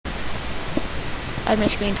had my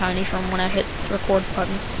screen tiny from when I hit the record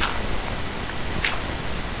button.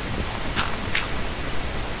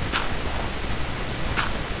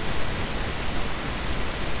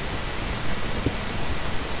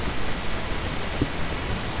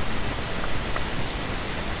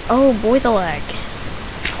 Oh boy, the lag.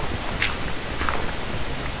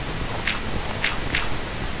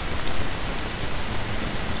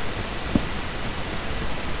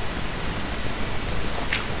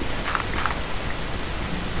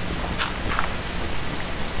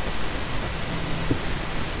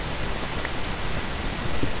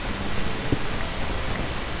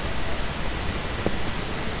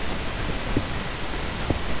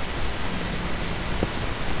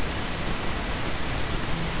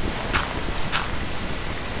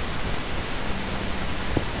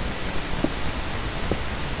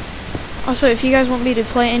 Also, if you guys want me to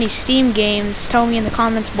play any Steam games, tell me in the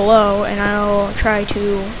comments below, and I'll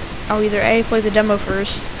either A, play the demo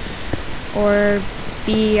first, or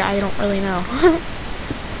B, I don't really know.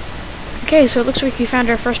 Okay, so it looks like we found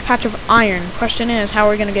our first patch of iron. Question is, how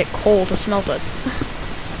are we going to get coal to smelt it?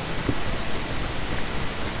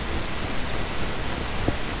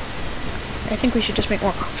 I think we should just make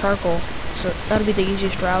more charcoal, so that'll be the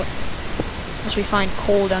easiest route. Unless we find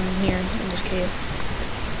coal down in here, in this cave.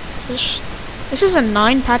 This is a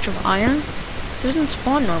 9 patch of iron? It doesn't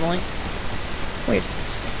spawn normally. Wait.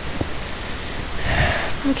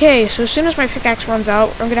 Okay, so as soon as my pickaxe runs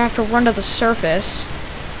out, I'm gonna have to run to the surface.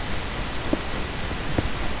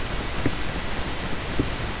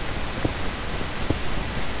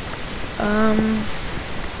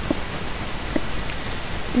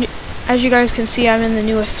 As you guys can see, I'm in the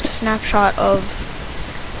newest snapshot of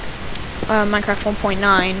Minecraft 1.9.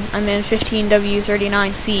 I'm in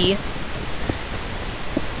 15W39C.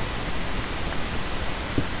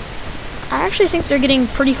 I actually think they're getting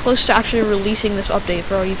pretty close to actually releasing this update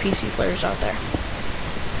for all you PC players out there.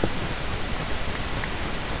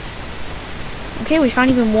 Okay, we found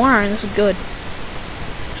even more iron. This is good.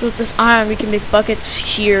 So with this iron, we can make buckets,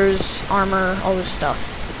 shears, armor, all this stuff.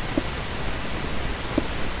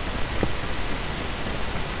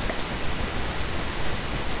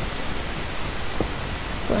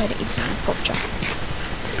 Go ahead and eat some pork chop.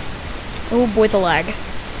 Oh boy, the lag.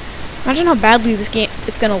 Imagine how badly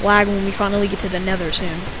it's gonna lag when we finally get to the nether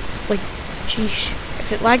soon. Like, sheesh.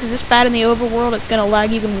 If it lags this bad in the overworld, it's gonna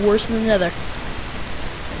lag even worse in the nether.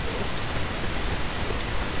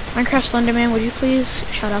 Minecraft Slenderman, would you please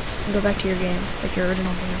shut up and go back to your game, like your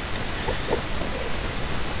original game?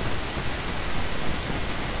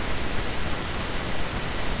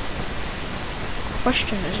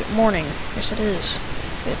 Question, is it morning? Yes, it is.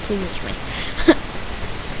 It pleases me.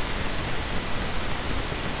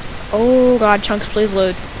 Oh god, chunks, please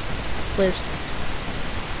load. Please.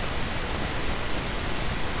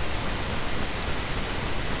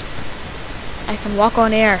 I can walk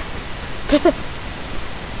on air.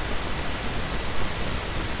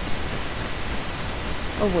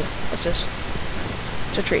 Oh boy, what's this?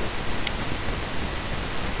 It's a tree.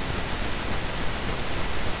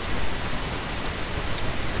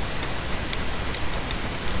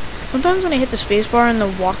 Sometimes when I hit the spacebar and the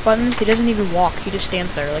walk buttons, he doesn't even walk, he just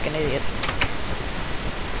stands there like an idiot.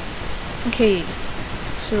 Okay,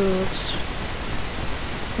 so let's...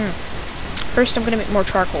 First I'm gonna make more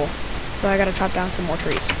charcoal, so I gotta chop down some more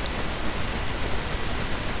trees.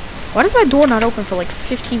 Why does my door not open for like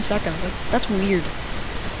 15 seconds? Like, that's weird.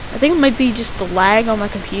 I think it might be just the lag on my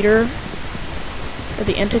computer, or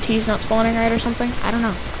the entities not spawning right or something. I don't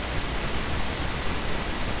know.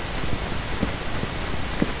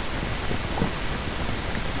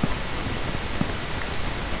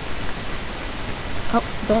 Oh,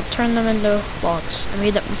 don't turn them into logs. I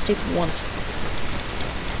made that mistake once.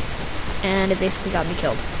 And it basically got me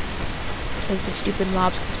killed. Because the stupid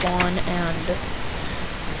mobs can spawn, and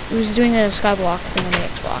it was doing a skyblock thing on the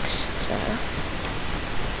Xbox, so...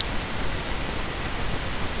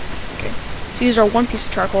 Okay. So use our 1 piece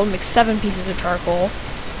of charcoal to make 7 pieces of charcoal.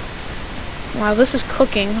 While this is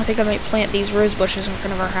cooking, I think I might plant these rose bushes in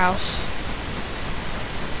front of our house.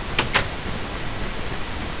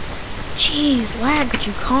 Jeez, lag, could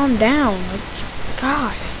you calm down? Like,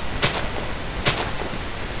 God.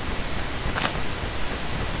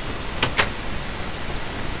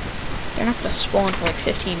 They're not gonna spawn for like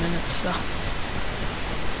 15 minutes, so.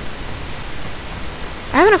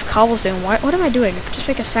 I have enough cobblestone. What am I doing? I could just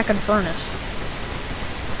make a second furnace.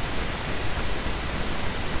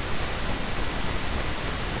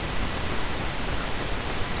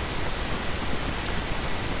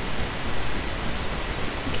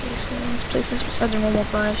 Okay, so let's place this beside the normal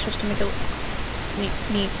furnace just to make it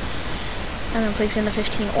neat. And then place in the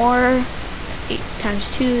 15 ore. 8 times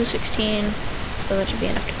 2, 16. So that should be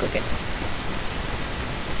enough to cook it.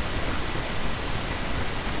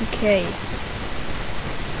 Okay.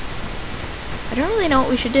 I don't really know what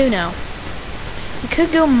we should do now. We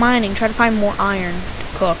could go mining, try to find more iron to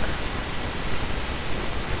cook.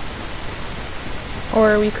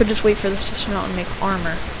 Or we could just wait for this to smelt and make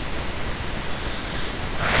armor.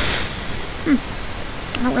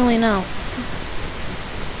 I don't really know.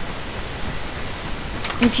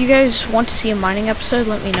 If you guys want to see a mining episode,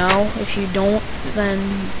 let me know. If you don't,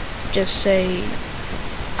 then just say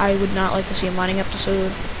I would not like to see a mining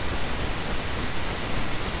episode.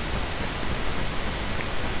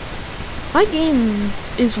 My game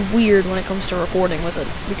is weird when it comes to recording with it,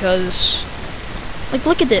 because, like,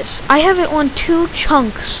 look at this. I have it on 2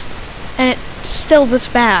 chunks, and it's still this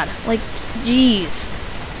bad. Like, jeez.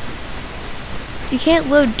 If you can't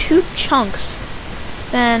load 2 chunks,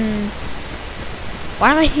 then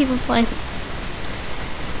why am I even playing this?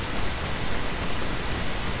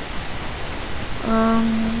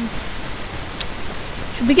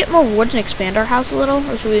 Should we get more wood and expand our house a little,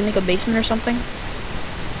 or should we make a basement or something?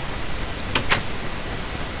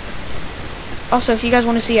 Also, if you guys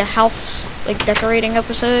want to see a house, like, decorating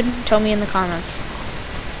episode, tell me in the comments.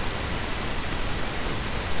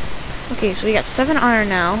 Okay, so we got 7 iron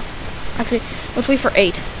now. Actually, let's wait for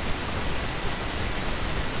 8.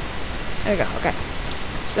 There we go, okay.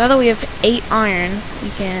 So now that we have 8 iron,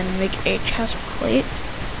 we can make a chest plate.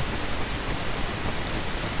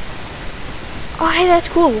 Oh, hey, that's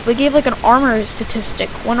cool. They gave, like, an armor statistic.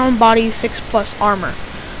 1 on body, 6 plus armor.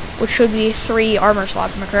 Which should be 3 armor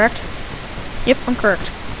slots, am I correct? Yep, I'm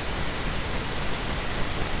correct.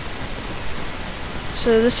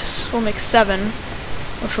 So this will make 7,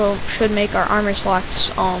 which should make our armor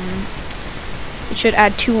slots, it should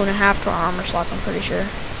add 2.5 to our armor slots, I'm pretty sure.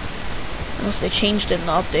 Unless they changed it in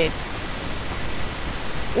the update.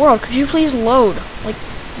 World, could you please load? Like,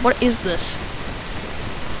 what is this?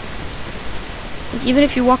 Like, even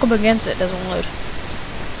if you walk up against it, it doesn't load.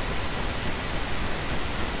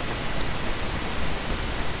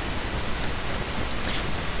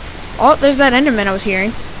 Oh, there's that Enderman I was hearing.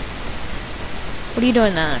 What are you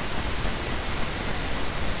doing there?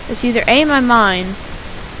 It's either A, my mine,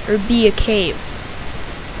 or B, a cave.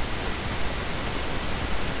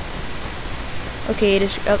 Okay, it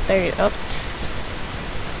is up there. Up.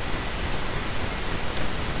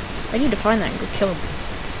 I need to find that and go kill him.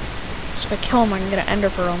 So if I kill him, I can get an ender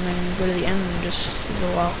pearl and then go to the end and just go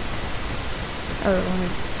well. Or let me.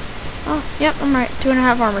 Oh, yep, I'm right.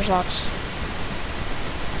 2.5 armor slots.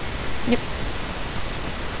 Yep.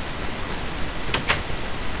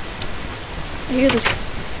 I hear those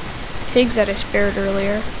pigs that I spared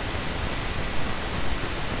earlier.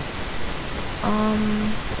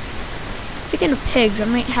 Speaking of pigs, I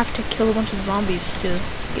might have to kill a bunch of zombies to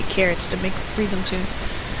get carrots to breed them soon.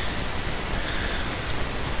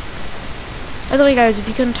 By the way, guys, if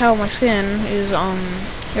you couldn't tell, my skin is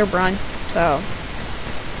Herobrine. So,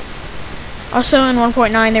 also in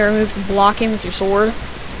 1.9 they removed blocking with your sword.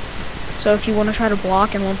 So if you want to try to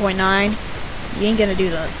block in 1.9, you ain't gonna do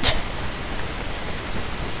that.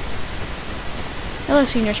 Hello,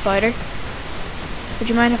 Senior Spider. Would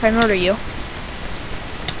you mind if I murder you?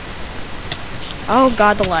 Oh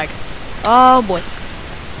god, the lag. Oh boy.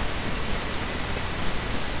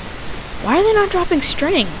 Why are they not dropping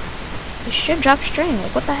string? They should drop string.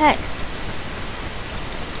 Like, what the heck?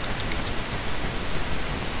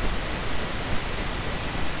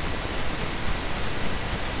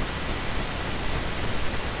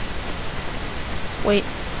 Wait,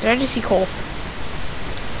 did I just see coal?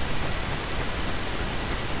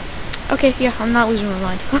 Okay, yeah, I'm not losing my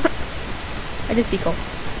mind. I did see coal.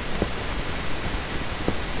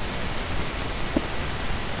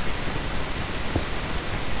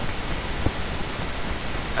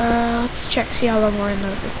 Let's check, see how long we're in the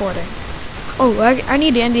recording. Oh, I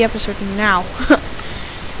need to end the episode now.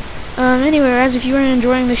 Anyway, guys, if you are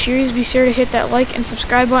enjoying the series, be sure to hit that like and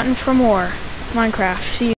subscribe button for more Minecraft. See you.